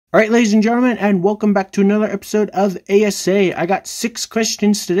Alright, ladies and gentlemen, and welcome back to another episode of A.S.A. I got 6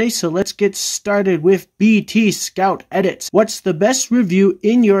 questions today, so let's get started with BT Scout Edits. What's the best review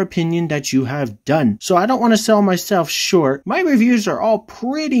in your opinion that you have done? So I don't want to sell myself short. My reviews are all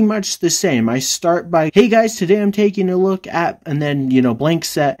pretty much the same. I start by, hey guys, today I'm taking a look at, and then, blank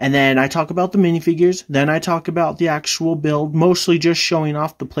set, and then I talk about the minifigures, then I talk about the actual build, mostly just showing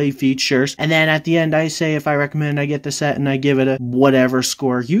off the play features, and then at the end I say if I recommend I get the set and I give it a whatever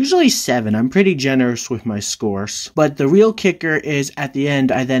score. Usually 7. I'm pretty generous with my scores. But the real kicker is at the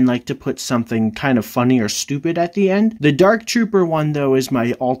end, I then like to put something kind of funny or stupid at the end. The Dark Trooper one, though, is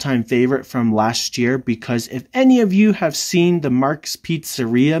my all-time favorite from last year because if any of you have seen the Mark's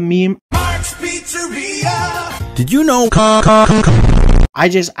Pizzeria meme, Mark's Pizzeria! Did you know?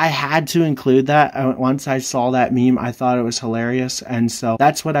 I had to include that. Once I saw that meme, I thought it was hilarious, and so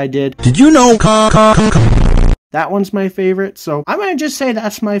that's what I did. Did you know? That one's my favorite, so I'm gonna just say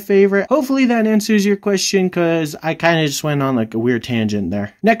that's my favorite. Hopefully that answers your question, because I kind of just went on like a weird tangent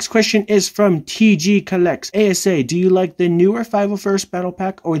there. Next question is from TG Collects. A.S.A, do you like the newer 501st Battle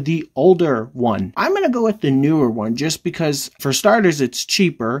Pack or the older one? I'm gonna go with the newer one, just because, for starters, it's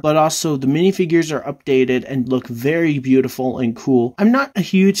cheaper, but also the minifigures are updated and look very beautiful and cool. I'm not a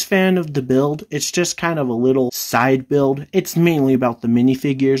huge fan of the build. It's just kind of a little side build. It's mainly about the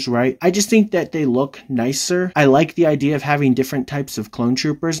minifigures, right? I just think that they look nicer. I like the idea of having different types of clone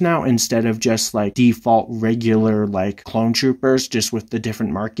troopers now instead of just like default regular like clone troopers just with the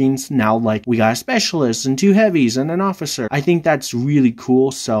different markings. Now like we got a specialist and 2 heavies and an officer. I think that's really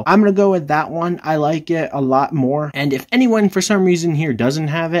cool, so I'm gonna go with that one. I like it a lot more, and if anyone for some reason here doesn't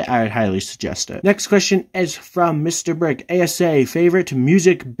have it, I would highly suggest it. Next question is from Mr. Brick. A.S.A, favorite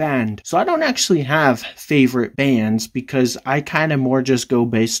music band? So I don't actually have favorite bands because I kind of more just go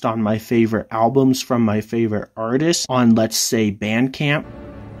based on my favorite albums from my favorite artists on, let's say, Bandcamp.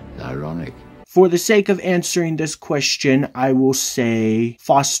 Ironic. For the sake of answering this question, I will say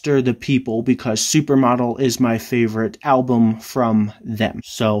Foster the People because Supermodel is my favorite album from them.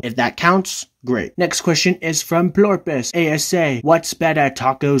 So if that counts, great. Next question is from Plorpus. A.S.A, what's better,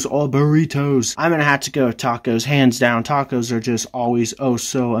 tacos or burritos? I'm gonna have to go with tacos, hands down. Tacos are just always oh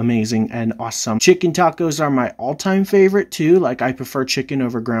so amazing and awesome. Chicken tacos are my all-time favorite too. Like, I prefer chicken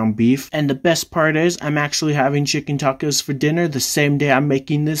over ground beef. And the best part is I'm actually having chicken tacos for dinner the same day I'm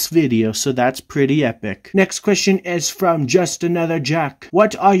making this video, so that's pretty epic. Next question is from Just Another Jack.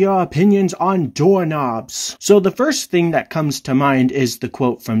 What are your opinions on doorknobs? So the first thing that comes to mind is the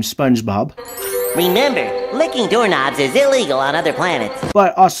quote from SpongeBob. Remember, licking doorknobs is illegal on other planets.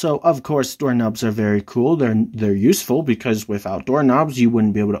 But also, of course, doorknobs are very cool. They're useful because without doorknobs, you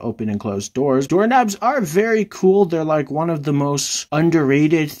wouldn't be able to open and close doors. Doorknobs are very cool. They're like one of the most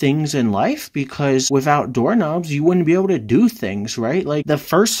underrated things in life because without doorknobs, you wouldn't be able to do things, right? Like, the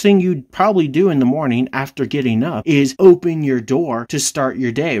first thing you'd probably do in the morning after getting up is open your door to start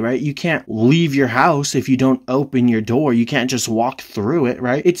your day, right? You can't leave your house if you don't open your door. You can't just walk through it,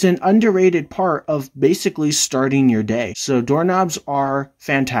 right? It's an underrated part of basically starting your day. So doorknobs are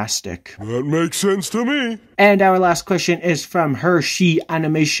fantastic. That makes sense to me. And our last question is from Hershey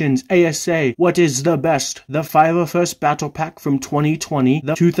Animations. A.S.A, what is the best? The 501st Battle Pack from 2020,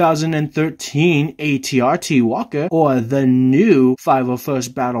 the 2013 ATRT Walker, or the new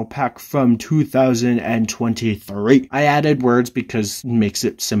 501st Battle Pack from 2023? I added words because it makes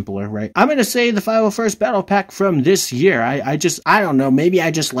it simpler, right? I'm gonna say the 501st Battle Pack from this year. I don't know, maybe I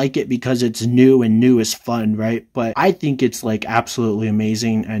just like it because it's new, and new is fun, right? But I think it's like absolutely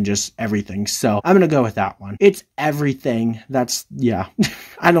amazing and just everything. So I'm gonna go with that one. It's everything. That's, yeah.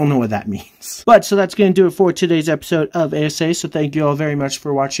 I don't know what that means. But so that's gonna do it for today's episode of A.S.A. So thank you all very much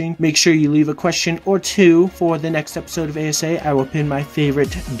for watching. Make sure you leave a question or 2 for the next episode of A.S.A. I will pin my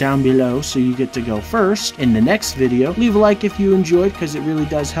favorite down below so you get to go first in the next video. Leave a like if you enjoyed because it really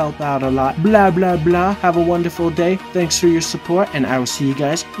does help out a lot. Blah, blah, blah. Have a wonderful day. Thanks for your support, and I will see you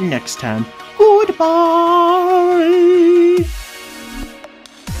guys next time. Goodbye!